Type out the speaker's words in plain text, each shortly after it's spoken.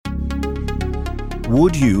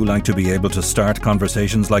Would you like to be able to start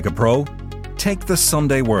conversations like a pro? Take the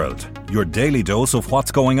Sunday World, your daily dose of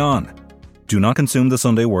what's going on. Do not consume the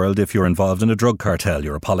Sunday World if you're involved in a drug cartel,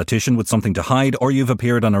 you're a politician with something to hide, or you've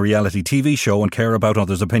appeared on a reality TV show and care about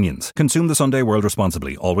others' opinions. Consume the Sunday World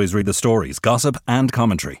responsibly. Always read the stories, gossip, and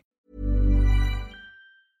commentary.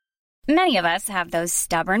 Many of us have those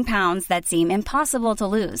stubborn pounds that seem impossible to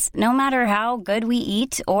lose, no matter how good we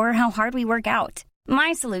eat or how hard we work out.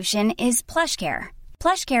 My solution is PlushCare.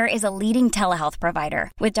 PlushCare is a leading telehealth provider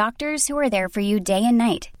with doctors who are there for you day and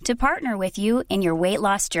night to partner with you in your weight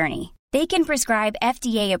loss journey. They can prescribe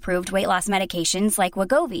FDA-approved weight loss medications like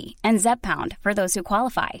Wegovy and Zepbound for those who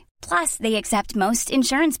qualify. Plus, they accept most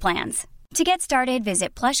insurance plans. To get started,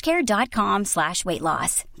 visit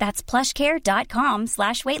plushcare.com/weightloss. That's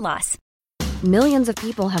plushcare.com/weightloss. Millions of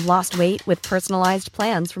people have lost weight with personalized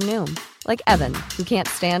plans from Noom. Like Evan, who can't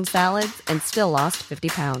stand salads and still lost 50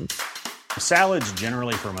 pounds. Salads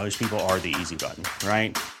generally for most people are the easy button,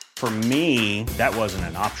 right? For me, that wasn't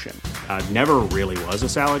an option. I never really was a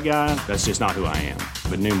salad guy. That's just not who I am.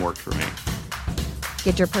 But Noom worked for me.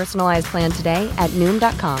 Get your personalized plan today at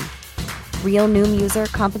Noom.com. Real Noom user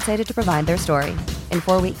compensated to provide their story. In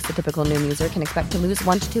 4 weeks, the typical Noom user can expect to lose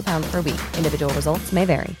 1 to 2 pounds per week. Individual results may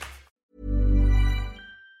vary.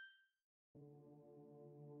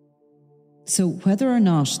 So whether or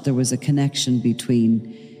not there was a connection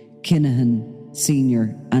between Kinahan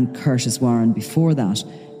Sr. and Curtis Warren before that,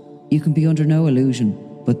 you can be under no illusion,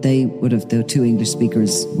 but they would have, the two English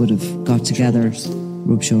speakers would have got together,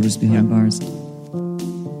 rubbed shoulders behind bars.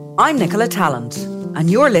 I'm Nicola Tallant,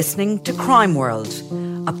 and you're listening to Crime World,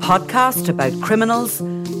 a podcast about criminals,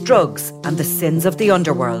 drugs, and the sins of the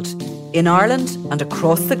underworld in Ireland and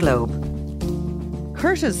across the globe.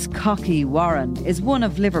 Curtis "Cocky" Warren is one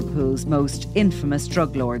of Liverpool's most infamous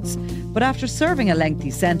drug lords, but after serving a lengthy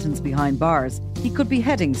sentence behind bars, he could be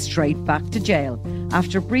heading straight back to jail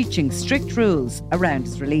after breaching strict rules around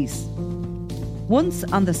his release. Once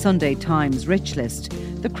on the Sunday Times rich list,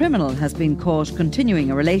 the criminal has been caught continuing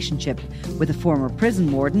a relationship with a former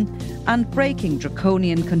prison warden and breaking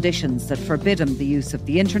draconian conditions that forbid him the use of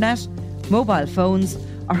the internet, mobile phones,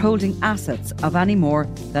 or holding assets of any more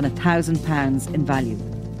than £1,000 in value.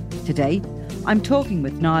 Today, I'm talking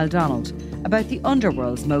with Niall Donald about the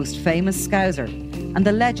underworld's most famous scouser and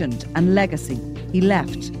the legend and legacy he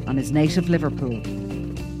left on his native Liverpool.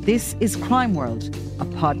 This is Crime World, a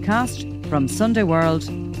podcast from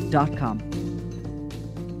SundayWorld.com.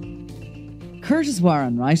 Curtis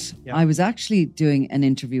Warren, right? Yeah. I was actually doing an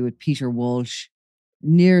interview with Peter Walsh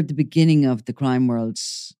near the beginning of the Crime World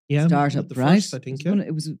startup, the right? first, I think, yeah.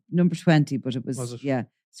 It was number 20, but it was it? yeah,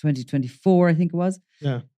 it's 2024, I think it was.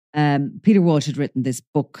 Yeah. Peter Walsh had written this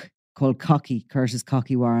book called Cocky. Curtis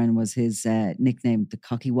 "Cocky" Warren was his nickname, the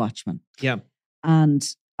Cocky Watchman. Yeah. And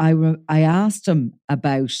I asked him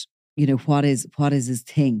about, what is his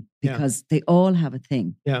thing, because they all have a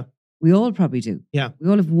thing. Yeah. We all probably do. Yeah. We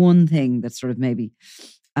all have one thing that's sort of maybe,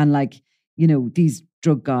 and these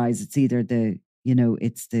drug guys, it's either they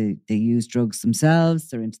use drugs themselves,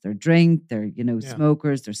 they're into their drink, they're,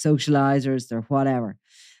 smokers, they're socializers, they're whatever.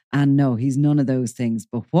 And no, he's none of those things.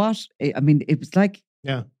 But it was like,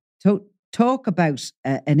 talk about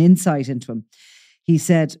an insight into him. He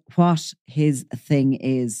said what his thing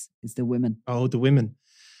is the women. Oh, the women.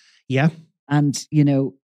 Yeah. And,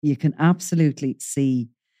 you can absolutely see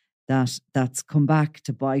that that's come back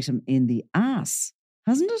to bite him in the ass,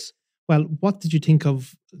 hasn't it? Well, what did you think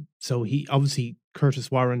of? So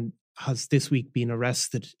Curtis Warren has this week been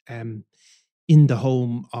arrested in the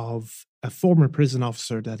home of a former prison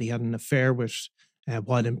officer that he had an affair with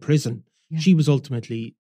while in prison. Yeah. She was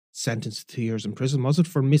ultimately sentenced to 2 years in prison, was it,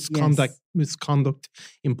 for misconduct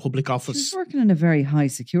in public office? She was working in a very high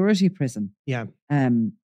security prison. Yeah.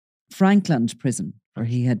 Frankland prison, where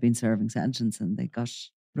he had been serving sentence, and they got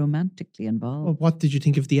romantically involved. Well, what did you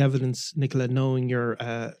think of the evidence, Nicola, knowing you're,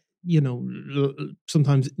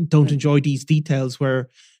 sometimes don't enjoy these details where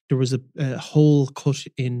there was a hole cut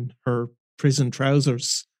in her prison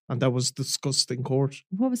trousers and that was discussed in court?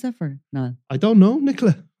 What was that for, Niall? I don't know,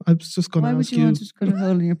 Nicola. I was just going to ask you. Why would you want to cut a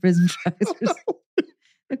hole in your prison trousers?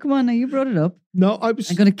 Now, come on now, you brought it up. No, I'm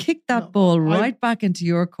going to kick that ball right back into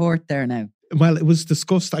your court there now. Well, it was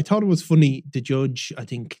discussed. I thought it was funny. The judge, I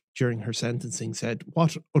think, during her sentencing said,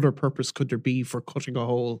 what other purpose could there be for cutting a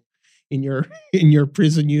hole in your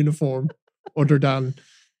prison uniform other than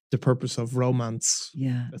the purpose of romance?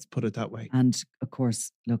 Yeah. Let's put it that way. And of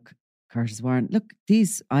course, look, Curtis Warren,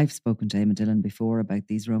 I've spoken to Eamon Dillon before about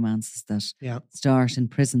these romances that start in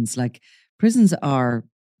prisons. Like, prisons are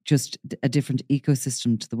just a different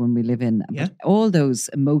ecosystem to the one we live in. Yeah. But all those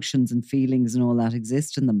emotions and feelings and all that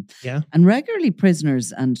exist in them. Yeah. And regularly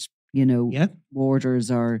prisoners and, Yeah. warders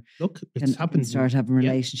are Look, can it's happened. start having Yeah.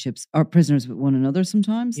 relationships or prisoners with one another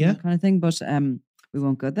sometimes, Yeah. that kind of thing. But we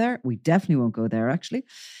won't go there. We definitely won't go there, actually.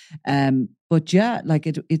 But yeah, like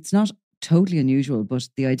it's not totally unusual. But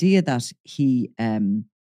the idea that he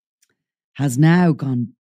has now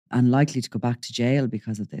gone and likely to go back to jail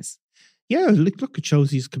because of this. Yeah, look, it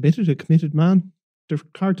shows he's a committed man. They're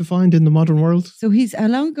hard to find in the modern world. So how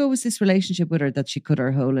long ago was this relationship with her that she cut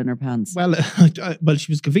her hole in her pants? Well,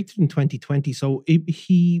 she was convicted in 2020. So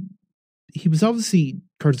he was obviously,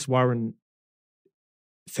 Curtis Warren,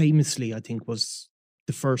 famously, I think, was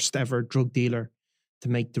the first ever drug dealer to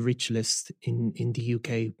make the rich list in the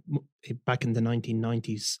UK back in the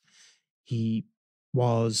 1990s. He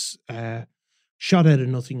was shot out of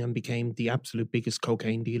nothing and became the absolute biggest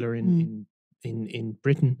cocaine dealer in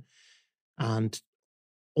Britain. And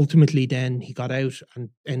ultimately then he got out and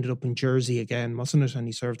ended up in Jersey again, wasn't it? And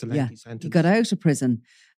he served a lengthy sentence. He got out of prison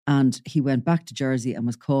and he went back to Jersey and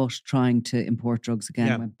was caught trying to import drugs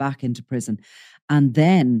again, went back into prison. And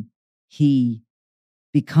then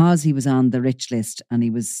because he was on the rich list and he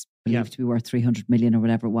was believed to be worth 300 million or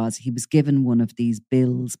whatever it was, he was given one of these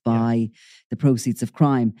bills by the proceeds of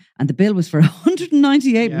crime. And the bill was for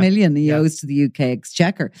 198 million he owes to the UK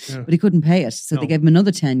Exchequer, but he couldn't pay it. So they gave him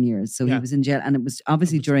another 10 years. So he was in jail. And it was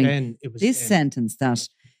obviously during this sentence that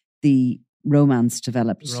the romance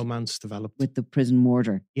developed with the prison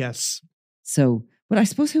warder. Yes. So, but I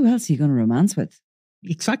suppose who else are you going to romance with?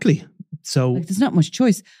 Exactly. So there's not much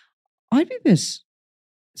choice. I'd be a bit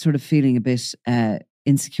sort of feeling a bit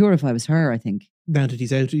insecure if I was her, I think. Now that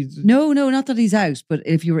he's out? No, not that he's out. But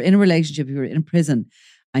if you were in a relationship, if you were in prison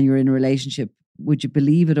and you're in a relationship, would you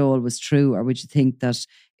believe it all was true? Or would you think that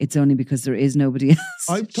it's only because there is nobody else?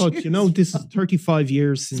 I thought, this is 35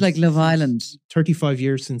 years since... It's like Love Island. 35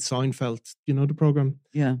 years since Seinfeld, the program?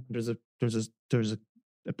 Yeah. There's a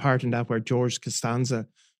part in that where George Costanza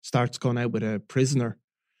starts going out with a prisoner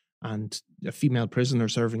and a female prisoner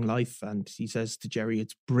serving life. And he says to Jerry,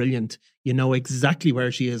 it's brilliant. You know exactly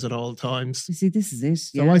where she is at all times. You see, this is it.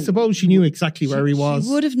 So I suppose she knew exactly where he was.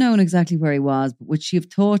 She would have known exactly where he was, but would she have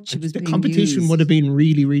thought she was the being competition used? would have been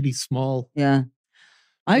really, really small. Yeah.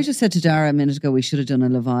 I just said to Dara a minute ago, we should have done a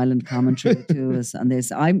Love Island commentary to us on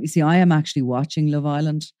this. I am actually watching Love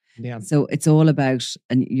Island. Yeah. So it's all about,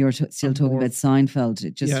 and you're still talking about Seinfeld.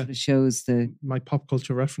 It just sort of shows my pop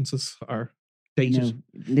culture references are dated.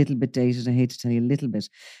 A little bit dated, I hate to tell you, a little bit.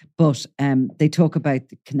 But they talk about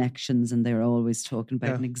the connections and they're always talking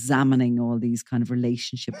about and examining all these kind of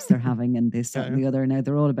relationships they're having and this, that and the other. Now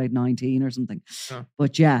they're all about 19 or something. Yeah.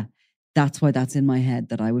 But that's why that's in my head,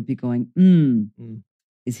 that I would be going,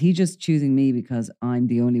 is he just choosing me because I'm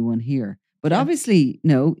the only one here? But obviously,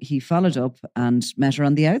 no, he followed up and met her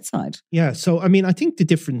on the outside. Yeah. So, I think the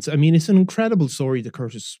difference, it's an incredible story, the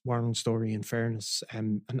Curtis Warren story, in fairness,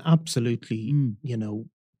 and absolutely,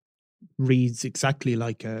 reads exactly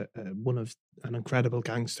like an incredible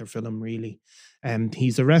gangster film, really.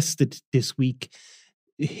 He's arrested this week.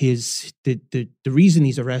 The reason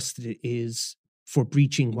he's arrested is for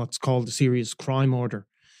breaching what's called a serious crime order.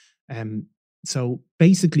 So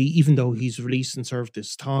basically, even though he's released and served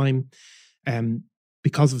his time,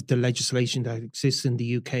 because of the legislation that exists in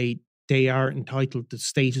the UK, the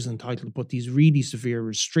state is entitled to put these really severe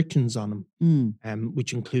restrictions on him,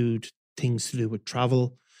 which include things to do with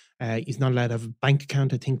travel. He's not allowed to have a bank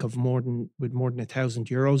account, I think, with more than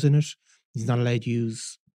 €1,000 in it. He's not allowed to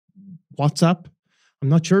use WhatsApp. I'm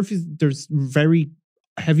not sure if there's very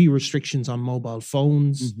heavy restrictions on mobile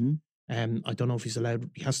phones. I don't know if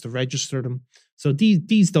he has to register them. So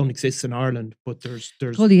these don't exist in Ireland, but there's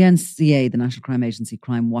called the NCA, the National Crime Agency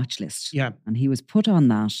Crime Watch List. Yeah. And he was put on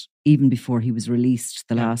that even before he was released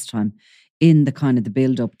the last time, in the kind of the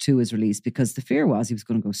build up to his release, because the fear was he was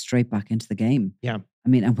going to go straight back into the game. Yeah.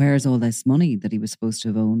 And where's all this money that he was supposed to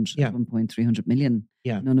have owned? Yeah. 1.3 million.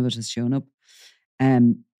 Yeah. None of it has shown up.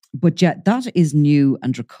 But that is new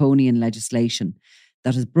and draconian legislation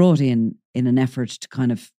that is brought in an effort to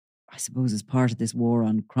kind of, I suppose, as part of this war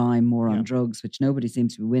on crime, war on drugs, which nobody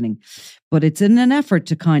seems to be winning. But it's in an effort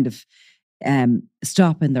to kind of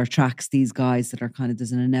stop in their tracks these guys that are kind of,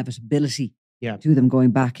 there's an inevitability to them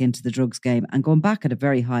going back into the drugs game and going back at a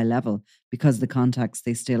very high level because of the contacts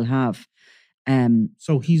they still have.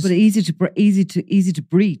 So he's, but easy to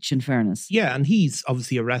breach, in fairness. Yeah, and he's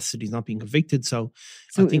obviously arrested. He's not being convicted. So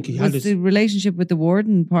I think he was the relationship with the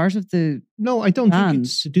warden part of the. No, I don't think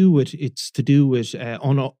it's to do with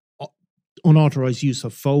unauthorized use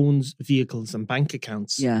of phones, vehicles, and bank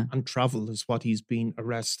accounts, Yeah. and travel is what he's been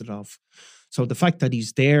arrested of. So the fact that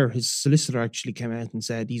he's there, his solicitor actually came out and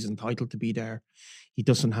said he's entitled to be there. He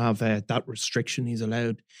doesn't have that restriction. He's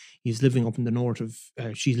allowed. He's living up in the north of.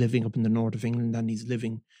 She's living up in the north of England, and he's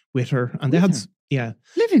living with her. And they With had, her? yeah.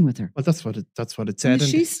 Living with her. Well, that's what it And said. is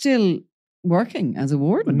she still working as a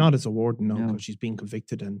warden? But not as a warden, no, No. because she's been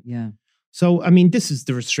convicted. And Yeah. so, I mean, this is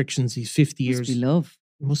the restrictions. He's 50 Must years. be love.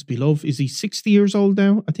 Must be love. Is he 60 years old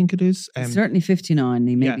now? I think it is. He's certainly 59.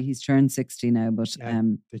 Maybe yeah. he's turned 60 now, but Yeah.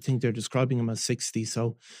 I think they're describing him as 60.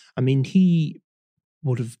 So, I mean, he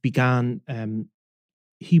would have began.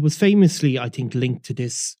 He was famously, I think, linked to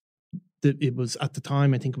this. It was at the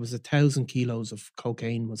time, I think it was 1,000 kilos of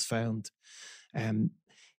cocaine was found.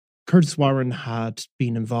 Curtis Warren had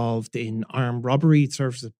been involved in armed robbery. He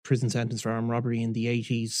served a prison sentence for armed robbery in the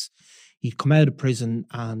 80s. He'd come out of prison,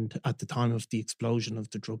 and at the time of the explosion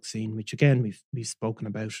of the drug scene, which again we've spoken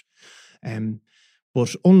about.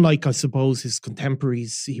 But unlike, I suppose, his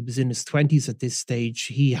contemporaries, he was in his 20s at this stage.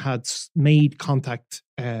 He had made contact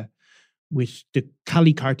with the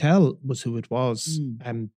Cali cartel, was who it was,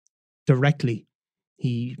 directly.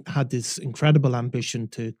 He had this incredible ambition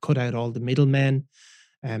to cut out all the middlemen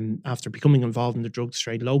after becoming involved in the drug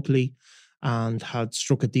trade locally, and had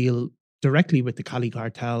struck a deal directly with the Cali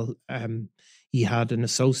cartel. He had an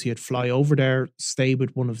associate fly over there, stay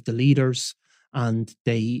with one of the leaders, and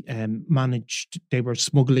they they were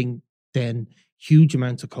smuggling then huge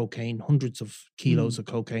amounts of cocaine, hundreds of kilos of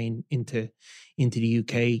cocaine into the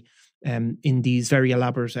UK, in these very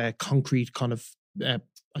elaborate concrete kind of,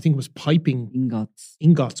 I think it was piping.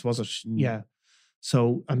 Ingots, was it? Yeah.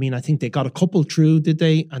 So, I mean, I think they got a couple through, did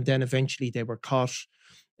they? And then eventually they were caught.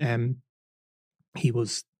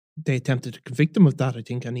 They attempted to convict him of that, I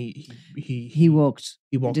think, and he walked.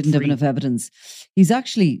 He didn't have enough evidence. He's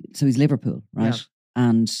Liverpool, right? Yeah.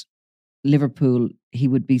 And Liverpool, he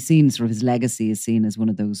would be seen, sort of his legacy is seen as one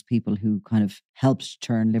of those people who kind of helped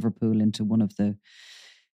turn Liverpool into one of the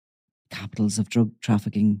capitals of drug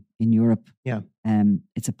trafficking in Europe. Yeah.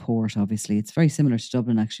 It's a port, obviously. It's very similar to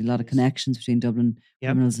Dublin, actually. A lot of connections between Dublin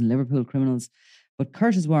criminals and Liverpool criminals. But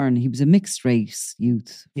Curtis Warren, he was a mixed race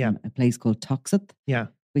youth from a place called Toxteth. Yeah.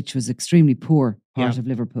 Which was extremely poor part of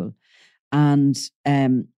Liverpool. And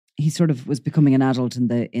he sort of was becoming an adult in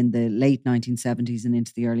the late 1970s and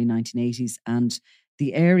into the early 1980s. And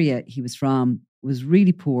the area he was from was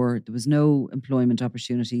really poor. There was no employment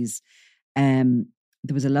opportunities.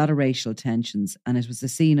 There was a lot of racial tensions, and it was the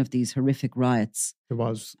scene of these horrific riots. There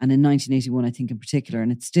was. And in 1981, I think in particular,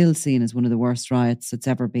 and it's still seen as one of the worst riots that's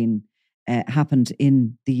ever been happened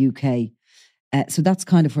in the UK. So that's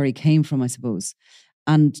kind of where he came from, I suppose.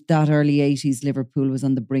 And that early 80s, Liverpool was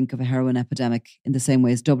on the brink of a heroin epidemic in the same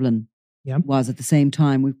way as Dublin was at the same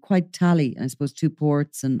time. We quite tally, I suppose, 2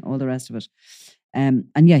 ports and all the rest of it. And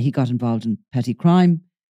he got involved in petty crime.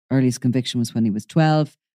 Earliest conviction was when he was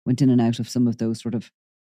 12, went in and out of some of those sort of,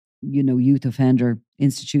 youth offender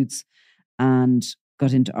institutes and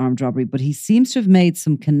got into armed robbery. But he seems to have made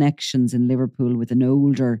some connections in Liverpool with an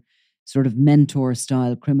older sort of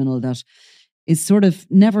mentor-style criminal that is sort of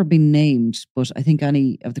never been named, but I think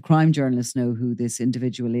any of the crime journalists know who this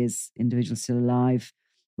individual is. Individual still alive,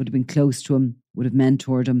 would have been close to him, would have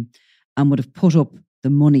mentored him, and would have put up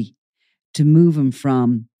the money to move him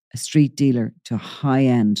from a street dealer to a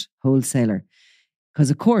high-end wholesaler.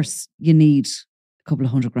 Because, of course, you need a couple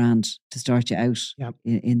of $100,000 to start you out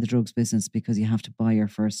in the drugs business, because you have to buy your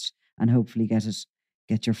first and hopefully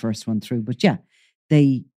get your first one through. But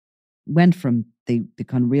they went from, they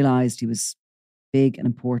kind of realised he was big and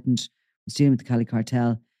important, was dealing with the Cali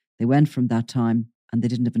cartel. They went from that time and they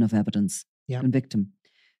didn't have enough evidence to convict him.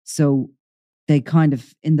 So they kind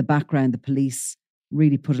of, in the background, the police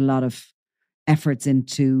really put a lot of efforts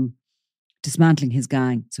into dismantling his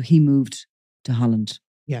gang. So he moved to Holland.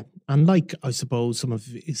 Yeah. And like, I suppose, some of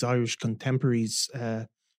his Irish contemporaries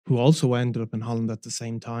who also ended up in Holland at the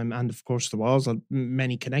same time. And of course, there was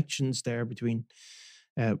many connections there between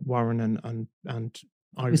Warren and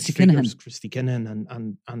Irish figures, Christy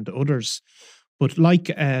Kinahan and others. But like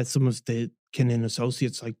some of the Kinahan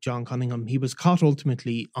associates, like John Cunningham, he was caught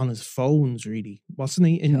ultimately on his phones, really, wasn't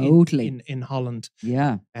he? Totally. In Holland.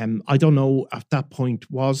 Yeah. I don't know, at that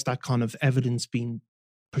point, was that kind of evidence being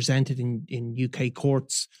presented in UK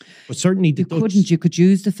courts? But certainly you could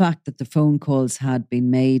use the fact that the phone calls had been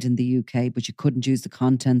made in the UK, but you couldn't use the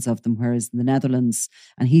contents of them, whereas in the Netherlands,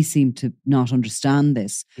 and he seemed to not understand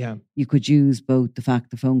this. Yeah. You could use both the fact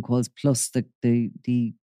the phone calls plus the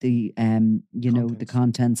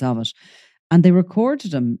contents of it. And they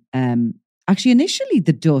recorded them. Actually, initially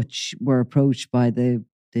the Dutch were approached by the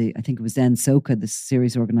I think it was then SOCA, the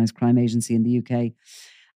Serious Organised Crime Agency in the UK.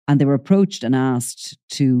 And they were approached and asked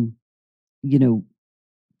to,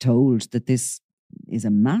 told that this is a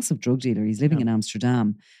massive drug dealer. He's living in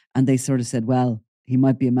Amsterdam. And they sort of said, well, he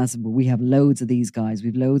might be a massive, but we have loads of these guys.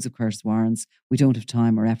 We've loads of Curtis Warrens. We don't have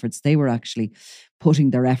time or efforts. They were actually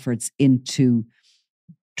putting their efforts into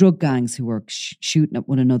drug gangs who were shooting at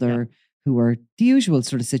one another, who were the usual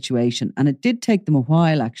sort of situation. And it did take them a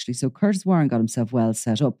while, actually. So Curtis Warren got himself well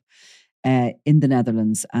set up in the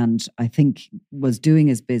Netherlands, and I think was doing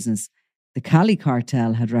his business. The Cali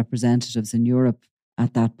cartel had representatives in Europe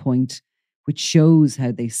at that point, which shows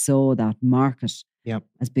how they saw that market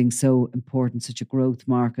as being so important, such a growth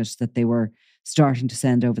market, that they were starting to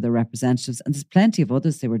send over their representatives. And there's plenty of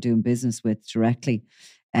others they were doing business with directly,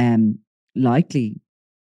 likely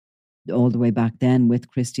all the way back then with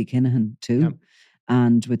Christy Kinahan too,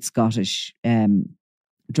 and with Scottish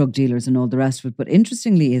drug dealers and all the rest of it. But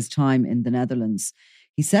interestingly, his time in the Netherlands,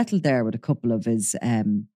 he settled there with a couple of his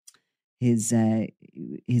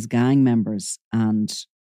gang members and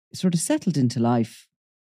sort of settled into life.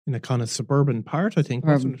 In a kind of suburban part, I think.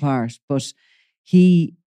 Suburban part. But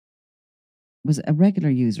he was a regular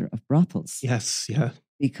user of brothels. Yes, yeah.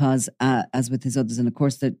 Because as with his others, and of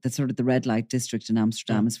course the sort of the red light district in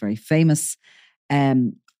Amsterdam is very famous.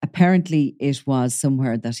 Apparently it was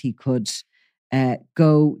somewhere that he could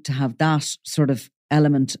go to have that sort of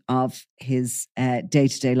element of his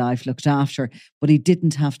day-to-day life looked after, but he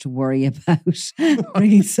didn't have to worry about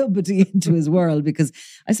bringing somebody into his world, because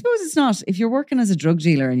I suppose it's not, if you're working as a drug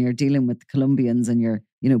dealer and you're dealing with the Colombians and you're,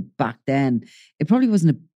 back then, it probably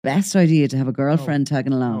wasn't the best idea to have a girlfriend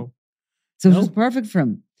tagging along. No. So it was perfect for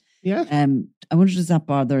him. Yeah. I wonder, does that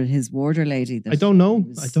bother his warder lady? I don't know.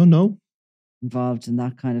 Involved in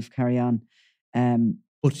that kind of carry on.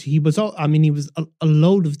 But he was a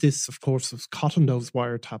load of this, of course, was cotton those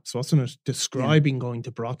wiretaps, wasn't it? Describing going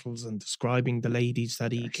to brothels and describing the ladies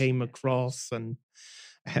that he came across. And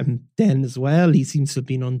then as well, he seems to have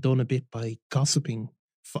been undone a bit by gossiping,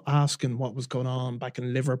 for asking what was going on back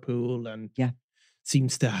in Liverpool, and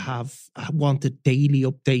seems to have wanted daily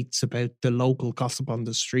updates about the local gossip on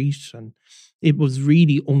the street. And it was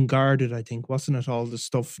really unguarded, I think, wasn't it? All the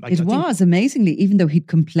stuff. Like, it was, amazingly, even though he'd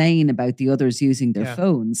complain about the others using their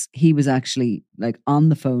phones, he was actually like on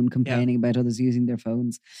the phone complaining about others using their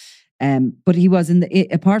phones. But he was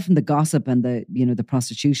apart from the gossip and the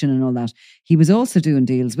prostitution and all that, he was also doing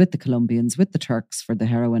deals with the Colombians, with the Turks for the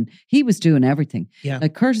heroin. He was doing everything. Yeah.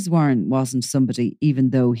 Like Curtis Warren wasn't somebody,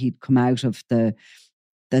 even though he'd come out of the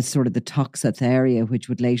sort of the Toxteth area, which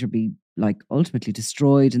would later be like ultimately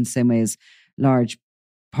destroyed in the same way as large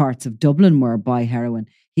parts of Dublin were by heroin.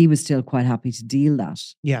 He was still quite happy to deal that.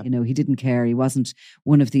 Yeah. He didn't care. He wasn't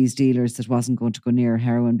one of these dealers that wasn't going to go near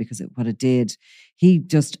heroin because what it did. He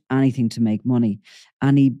just anything to make money.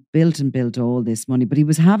 And he built all this money. But he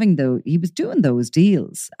was doing those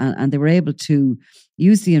deals, and they were able to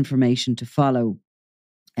use the information to follow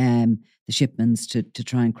the shipments to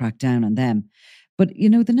try and crack down on them. But,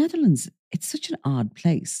 the Netherlands, it's such an odd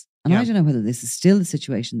place. And I don't know whether this is still the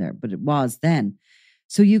situation there, but it was then.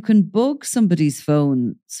 So you can bug somebody's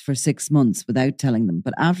phones for 6 months without telling them.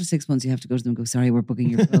 But after 6 months, you have to go to them and go, sorry, we're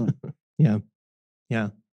bugging your phone. Yeah.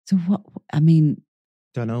 So what, I mean...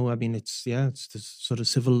 Don't know. I mean, it's the sort of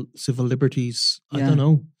civil liberties. I don't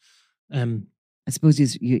know. I suppose,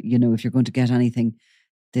 if you're going to get anything,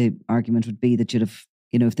 the argument would be that you'd have,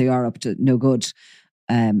 if they are up to no good...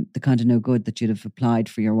 the kind of no good that you'd have applied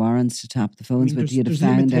for your warrants to tap the phones with, you'd have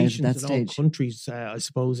found out at that stage. In all countries, I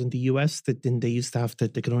suppose in the US, that then they used to have they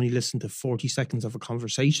could only listen to 40 seconds of a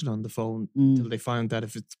conversation on the phone until they found that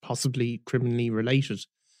if it's possibly criminally related,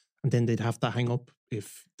 and then they'd have to hang up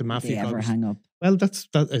if the mafia ever hang up. Well, that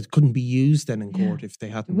it couldn't be used then in court if they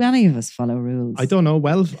hadn't. Do any of us follow rules? I don't know.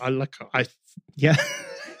 Well,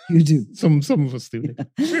 you do. Some of us do.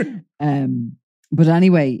 Yeah. But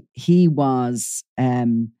anyway, he was,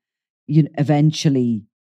 eventually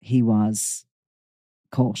he was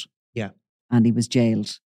caught. Yeah. And he was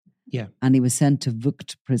jailed. Yeah. And he was sent to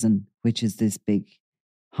Vught prison, which is this big,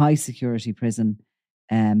 high security prison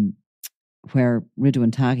where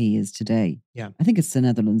Ridwan Taghi is today. Yeah. I think it's the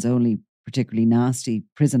Netherlands' only particularly nasty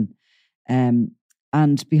prison. And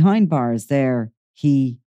behind bars there,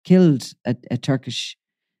 he killed a Turkish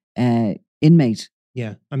inmate.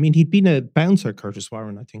 Yeah, I mean, he'd been a bouncer, Curtis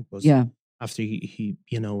Warren, I think, was. Yeah. After he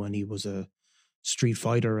and he was a street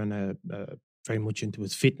fighter and very much into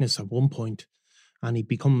his fitness at one point, and he'd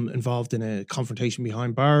become involved in a confrontation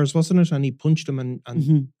behind bars, wasn't it? And he punched him, and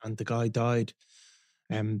the guy died.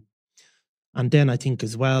 And then I think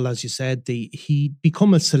as well, as you said, he'd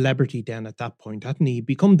become a celebrity then at that point, hadn't he? He'd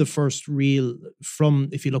become the first real,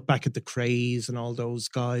 if you look back at the Craze and all those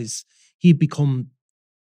guys, he'd become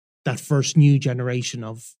that first new generation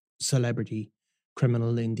of celebrity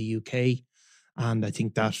criminal in the UK. And I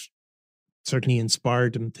think that certainly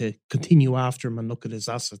inspired him to continue after him and look at his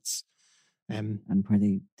assets. And where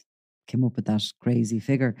they came up with that crazy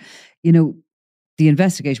figure. You know, the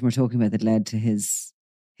investigation we're talking about that led to his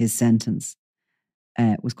sentence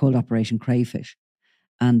was called Operation Crayfish.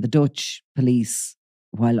 And the Dutch police,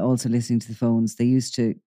 while also listening to the phones,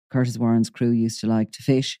 Curtis Warren's crew used to like to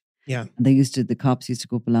fish. Yeah. And the cops used to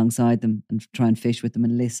go up alongside them and try and fish with them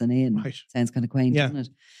and listen in. Right. Sounds kind of quaint, doesn't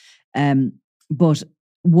it? But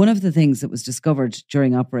one of the things that was discovered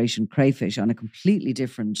during Operation Crayfish on a completely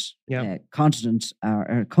different continent,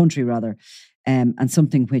 or country rather, and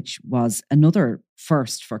something which was another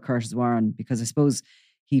first for Curtis Warren, because I suppose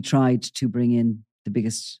he tried to bring in the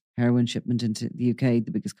biggest heroin shipment into the UK,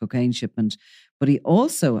 the biggest cocaine shipment, but he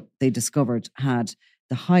also, they discovered, had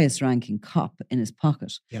the highest ranking cop in his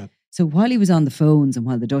pocket. Yeah. So while he was on the phones and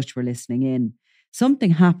while the Dutch were listening in,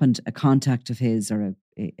 something happened, a contact of his or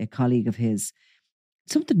a colleague of his,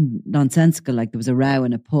 something nonsensical, like there was a row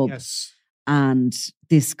in a pub. Yes. And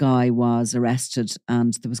this guy was arrested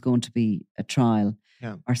and there was going to be a trial.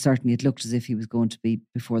 Yeah. Or certainly it looked as if he was going to be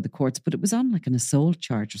before the courts, but it was on like an assault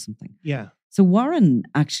charge or something. Yeah. So Warren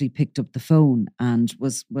actually picked up the phone and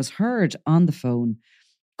was heard on the phone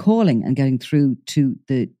calling and getting through to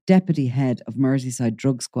the deputy head of Merseyside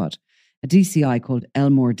Drug Squad, a DCI called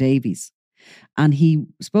Elmore Davies. And he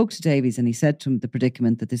spoke to Davies and he said to him the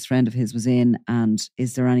predicament that this friend of his was in, and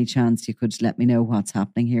is there any chance you could let me know what's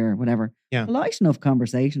happening here or whatever. Yeah. Polite enough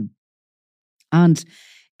conversation. And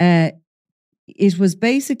it was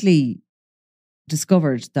basically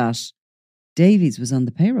discovered that Davies was on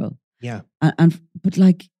the payroll. Yeah. But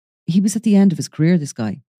like, he was at the end of his career, this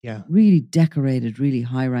guy. Yeah. Really decorated, really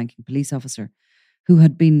high-ranking police officer who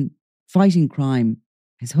had been fighting crime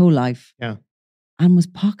his whole life. Yeah. And was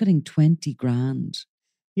pocketing 20 grand.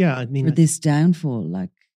 Yeah, I mean, for this downfall,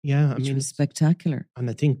 like, which was spectacular. And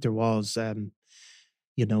I think there was,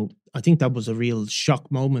 you know, I think that was a real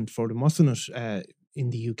shock moment for them, wasn't it? In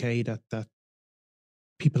the UK, that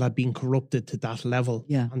people had been corrupted to that level,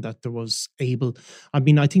 and that there was able. I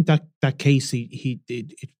mean, I think that case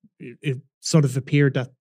it sort of appeared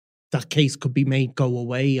that case could be made go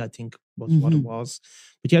away. I think was what it was,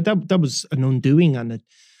 but yeah, that was an undoing, and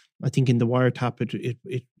I think in the wiretap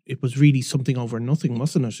it was really something over nothing,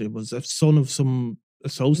 wasn't it? It was a son of some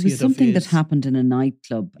associate. It was something that happened in a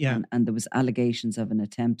nightclub, yeah, and there was allegations of an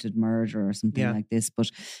attempted murder or something like this.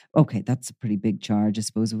 But okay, that's a pretty big charge. I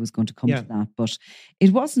suppose it was going to come to that, but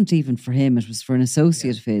it wasn't even for him. It was for an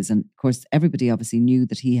associate of his, and of course, everybody obviously knew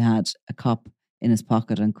that he had a cop in his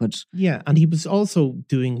pocket and could. Yeah, and he was also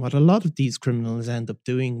doing what a lot of these criminals end up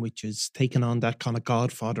doing, which is taking on that kind of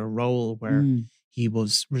godfather role where he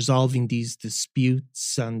was resolving these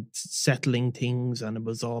disputes and settling things, and it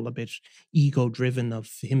was all a bit ego-driven of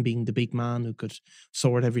him being the big man who could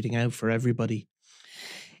sort everything out for everybody.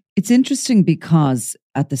 It's interesting because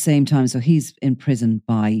at the same time, so he's in prison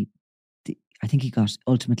I think he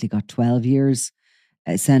ultimately got 12 years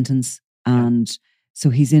sentence, and so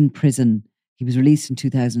he's in prison. He was released in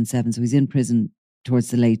 2007, so he's in prison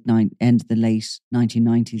towards the end of the late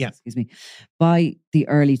 1990s, by the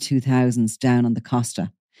early 2000s down on the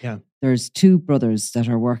Costa. Yeah. There's two brothers that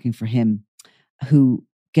are working for him who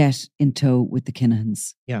get in tow with the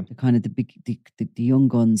Kinahans. Yeah. The kind of the young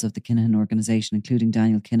guns of the Kinahan organisation, including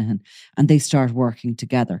Daniel Kinahan, and they start working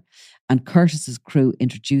together. And Curtis's crew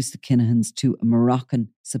introduce the Kinahans to a Moroccan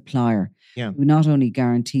supplier who not only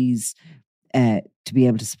guarantees to be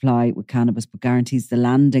able to supply with cannabis, but guarantees the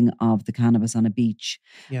landing of the cannabis on a beach.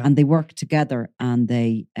 Yeah. And they work together and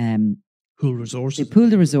they pool resources. They pool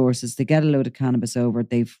the resources. They get a load of cannabis over.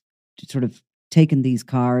 They've sort of taken these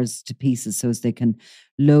cars to pieces so as they can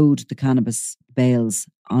load the cannabis bales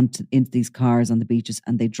into these cars on the beaches,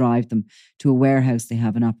 and they drive them to a warehouse they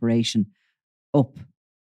have in operation up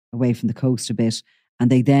away from the coast a bit, and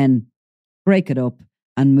they then break it up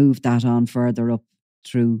and move that on further up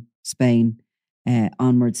through Spain,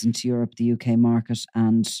 onwards into Europe, the UK market,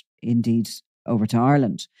 and indeed over to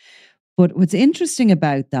Ireland. But what's interesting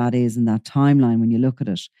about that is, in that timeline, when you look at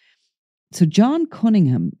it, so John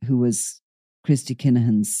Cunningham, who was Christy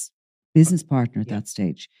Kinahan's business partner at that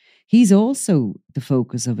stage, he's also the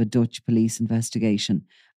focus of a Dutch police investigation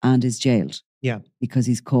and is jailed. Yeah. Because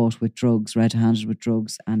he's caught with drugs, red-handed with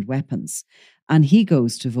drugs and weapons. And he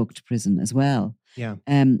goes to Vught prison as well. Yeah.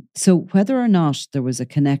 So whether or not there was a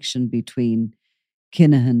connection between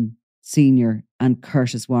Kinahan's Sr. and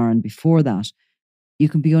Curtis Warren before that, you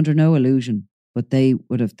can be under no illusion, but they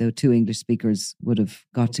would have, the two English speakers would have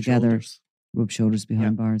got Rub together, shoulders. rubbed shoulders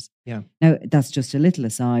behind bars. Yeah. Now, that's just a little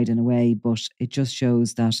aside in a way, but it just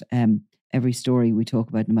shows that every story we talk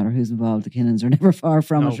about, no matter who's involved, the Kinnans are never far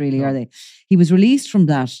from it, really, are they? He was released from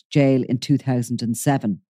that jail in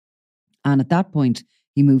 2007. And at that point,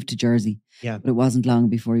 he moved to Jersey. Yeah. But it wasn't long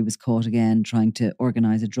before he was caught again trying to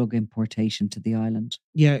organise a drug importation to the island.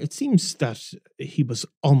 Yeah, it seems that he was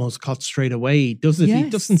almost caught straight away, does it? He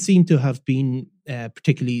Yes. doesn't seem to have been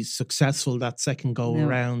particularly successful that second go No.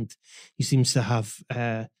 around. He seems to have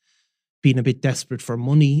been a bit desperate for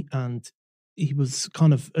money, and he was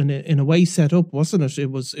kind of in a way set up, wasn't it?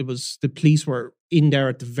 It was the police were in there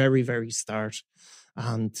at the very, very start,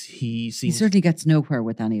 and he He certainly gets nowhere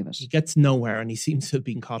with any of it. he gets nowhere, and he seems to have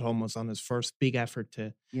been caught almost on his first big effort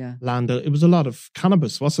to Yeah. land. It was a lot of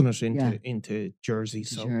cannabis, wasn't it, Yeah. into Jersey?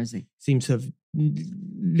 So Jersey. seems to have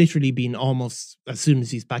literally been almost as soon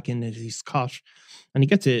as he's back in it, he's caught. And he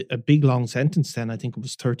gets a big long sentence then. I think it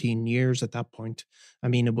was 13 years at that point. I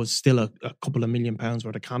mean, it was still a couple of £1 million worth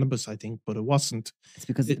of cannabis, I think, but it wasn't. It's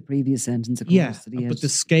because of the previous sentence, of course. Yeah, that he but had the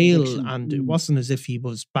scale, conviction. and it wasn't as if he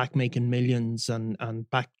was back making millions and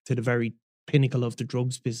back to the very pinnacle of the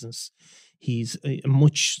drugs business. He's a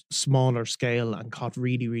much smaller scale and caught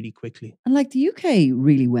really, really quickly. And like the UK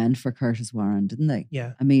really went for Curtis Warren, didn't they?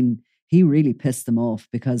 Yeah. I mean, he really pissed them off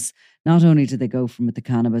because not only did they go from with the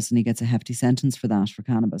cannabis and he gets a hefty sentence for that, for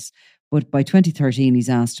cannabis, but by 2013 he's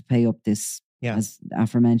asked to pay up this, Yeah. as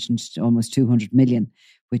aforementioned, almost 200 million,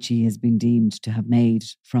 which he has been deemed to have made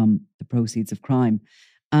from the proceeds of crime.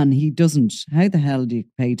 And he doesn't. How the hell do you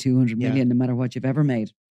pay 200 Yeah. million no matter what you've ever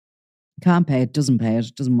made? Can't pay it, doesn't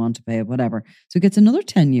want to pay it, whatever. So he gets another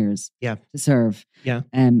 10 years Yeah. to serve. Yeah.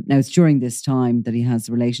 Now it's during this time that he has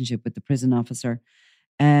the relationship with the prison officer.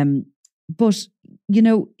 But, you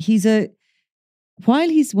know, while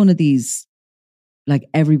he's one of these, like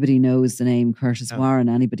everybody knows the name Curtis Yeah. Warren,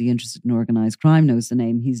 anybody interested in organised crime knows the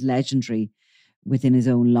name. He's legendary within his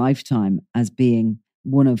own lifetime as being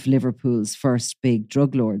one of Liverpool's first big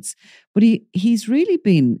drug lords. But he's really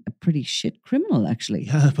been a pretty shit criminal, actually.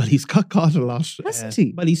 Yeah, but he's got caught a lot. Hasn't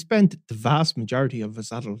he? Well, he spent the vast majority of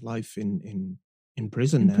his adult life in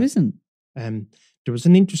prison In now. prison. There was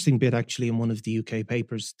an interesting bit actually in one of the UK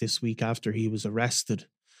papers this week after he was arrested.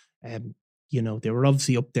 You know, they were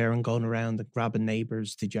obviously up there and going around and grabbing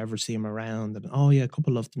neighbours. Did you ever see him around? And oh yeah, a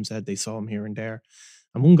couple of them said they saw him here and there.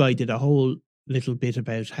 And one guy did a whole little bit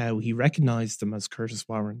about how he recognised him as Curtis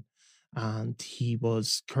Warren. And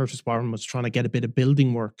Curtis Warren was trying to get a bit of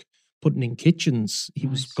building work, putting in kitchens. He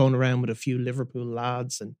was Right. going around with a few Liverpool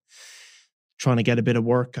lads and trying to get a bit of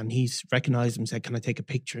work, and he's recognized him, said, "Can I take a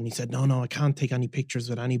picture?" And he said, No, I can't take any pictures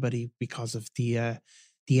with anybody because of the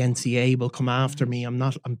NCA will come after me. I'm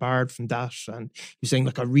barred from that. And he was saying,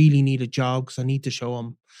 like, I really need a job because I need to show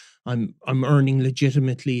him I'm earning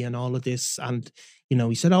legitimately and all of this. And, you know,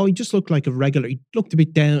 he said, he just looked like a regular, he looked a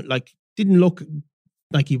bit down, like didn't look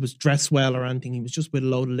like he was dressed well or anything. He was just with a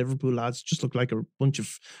load of Liverpool lads, just looked like a bunch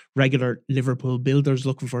of regular Liverpool builders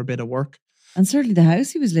looking for a bit of work. And certainly the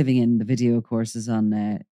house he was living in, the video courses on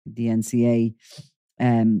the NCA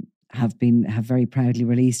have very proudly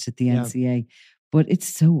released at the Yeah. NCA. But it's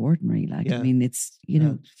so ordinary. Like, Yeah. I mean, it's, you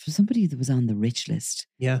know, for somebody that was on the rich list,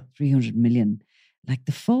 Yeah. 300 million, like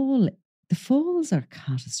the falls are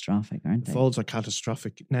catastrophic, aren't The they? falls are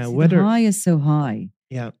catastrophic. Now, See, whether, the high is so high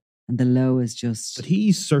yeah, and the low is just, but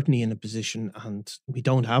he's certainly in a position, and we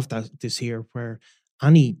don't have this here, where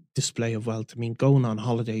any display of wealth, I mean, going on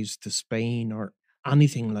holidays to Spain or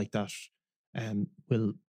anything like that,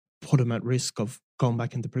 will put him at risk of going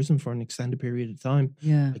back into prison for an extended period of time.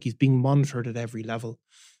 yeah. Like, he's being monitored at every level.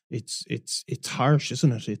 It's harsh,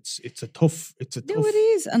 isn't it? It's a tough. No, it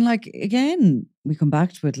is. And like, again, we come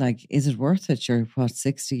back to it, like, is it worth it? You're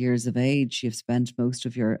 60 years of age. You've spent most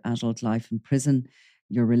of your adult life in prison.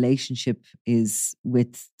 Your relationship is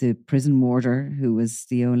with the prison warder, who was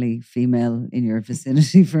the only female in your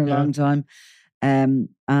vicinity for a Yeah. long time.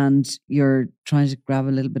 And you're trying to grab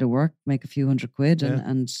a little bit of work, make a few £100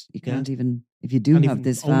 and you Yeah. can't even, if you do Can't have even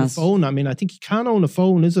this own a vast. phone. I mean, I think you can own a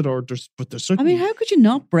phone, is it? But there's I certainly. mean, how could you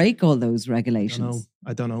not break all those I regulations?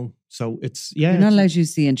 don't know. So it's You're not it's allowed to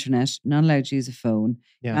use the internet, not allowed to use a phone.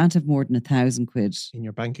 Yeah. Can't have more than £1,000 in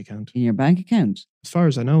your bank account, in your bank account as far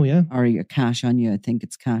as I know. Yeah. or your cash on you. I think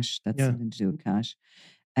it's cash. That's Yeah. something to do with cash.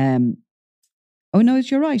 Oh no,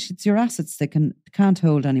 you're right. It's your assets. They can't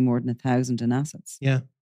hold any more than 1,000 in assets. Yeah.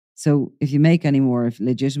 So if you make any more, if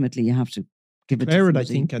legitimately you have to give it declare it, to I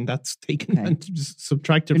somebody. think, and that's taken Okay. and just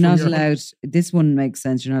subtracted You're from not your allowed. This one makes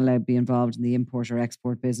sense. You're not allowed to be involved in the import or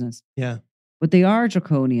export business. Yeah. But they are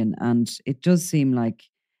draconian, and it does seem like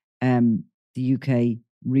the UK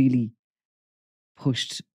really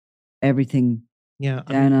pushed everything Yeah.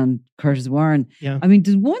 down on Curtis Warren. Yeah. I mean,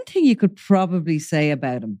 there's one thing you could probably say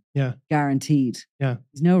about him, Yeah. guaranteed. Yeah.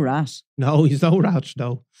 He's no rat. No, he's no rat,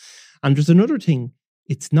 no. And there's another thing.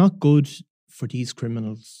 It's not good for these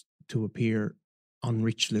criminals to appear on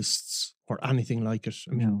rich lists or anything like it.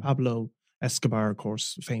 I mean, No. Pablo Escobar, of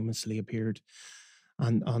course, famously appeared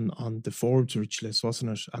on the Forbes rich list,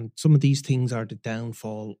 wasn't it? And some of these things are the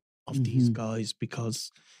downfall of these guys,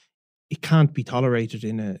 because it can't be tolerated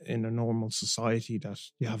in a normal society that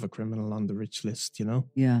you have a criminal on the rich list, you know?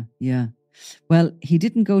 Yeah, yeah. Well, he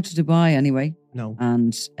didn't go to Dubai anyway. No.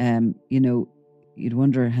 And, you'd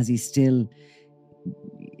wonder, has he still,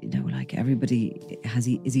 like everybody,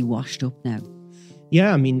 is he washed up now?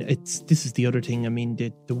 Yeah, I mean, this is the other thing. I mean,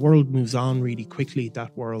 the world moves on really quickly.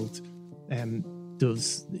 That world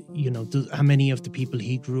does how many of the people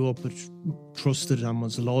he grew up with, trusted and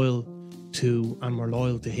was loyal to, and were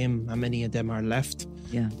loyal to him, how many of them are left?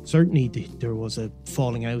 Yeah. Certainly there was a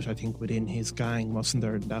falling out, I think, within his gang, wasn't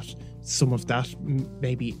there? That some of that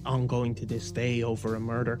maybe ongoing to this day over a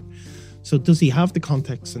murder. So does he have the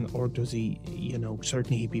context, or does he,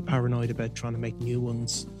 certainly he'd be paranoid about trying to make new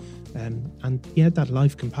ones. And yeah, that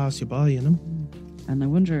life can pass you by, you know. And I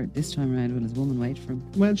wonder this time around, will his woman wait for him?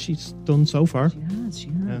 Well, she's done so far. She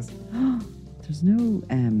has. There's no...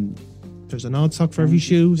 There's an odd sock for every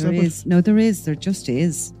shoe. There is. No, there is. There just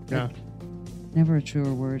is. Yeah. Never a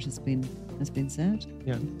truer word has been said.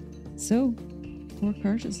 Yeah. So, poor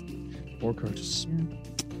Curtis. Poor Curtis. Yeah.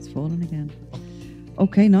 It's fallen again.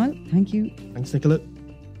 Okay, Niall, thank you. Thanks, Nicola.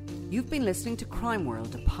 You've been listening to Crime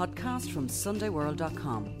World, a podcast from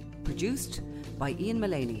SundayWorld.com. Produced by Ian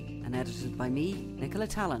Mullaney and edited by me, Nicola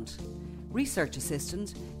Tallant. Research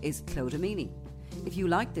assistant is Claude Amini. If you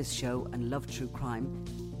like this show and love true crime,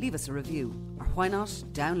 leave us a review, or why not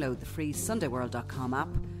download the free SundayWorld.com app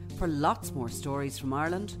for lots more stories from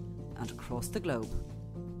Ireland and across the globe.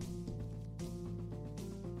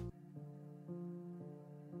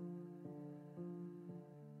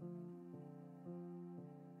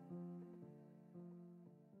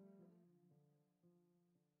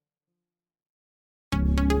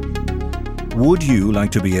 Would you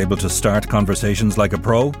like to be able to start conversations like a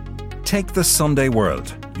pro? Take the Sunday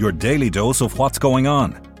World, your daily dose of what's going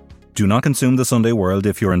on. Do not consume the Sunday World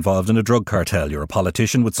if you're involved in a drug cartel, you're a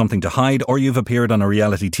politician with something to hide, or you've appeared on a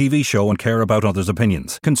reality TV show and care about others'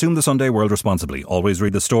 opinions. Consume the Sunday World responsibly. Always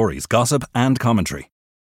read the stories, gossip and commentary.